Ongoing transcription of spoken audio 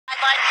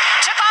sideline,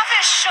 took off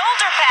his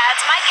shoulder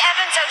pads. Mike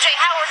Evans, O.J.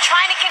 Howard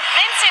trying to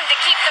convince him to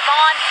keep them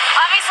on.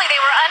 Obviously,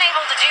 they were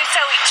unable to do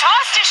so. He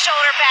tossed his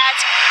shoulder pads,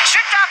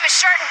 stripped off his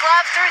shirt and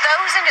glove, threw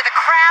those into the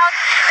crowd,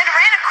 then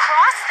ran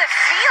across the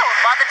field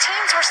while the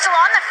teams were still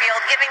on the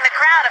field, giving the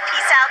crowd a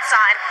peace out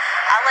sign.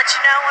 I'll let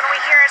you know when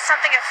we hear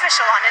something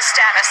official on his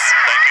status.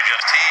 Thank you,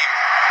 Jeff. Team.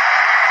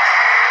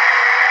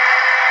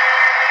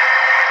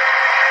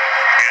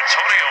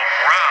 Antonio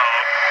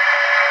Brown.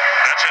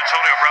 That's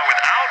Antonio Brown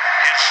without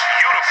his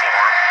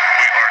uniform,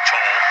 we are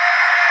told,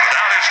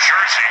 without his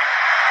jersey,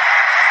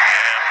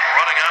 and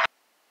running out.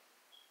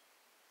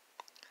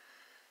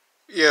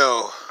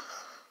 Yo,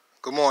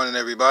 good morning,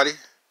 everybody.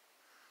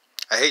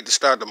 I hate to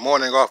start the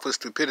morning off with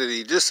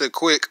stupidity. Just a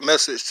quick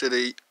message to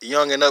the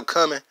young and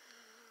upcoming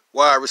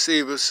wide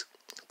receivers,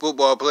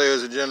 football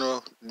players in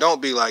general.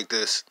 Don't be like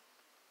this.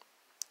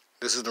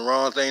 This is the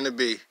wrong thing to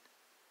be.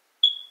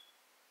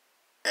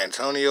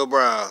 Antonio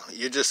Brown,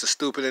 you're just a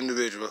stupid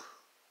individual.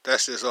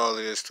 That's just all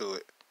it is to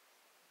it.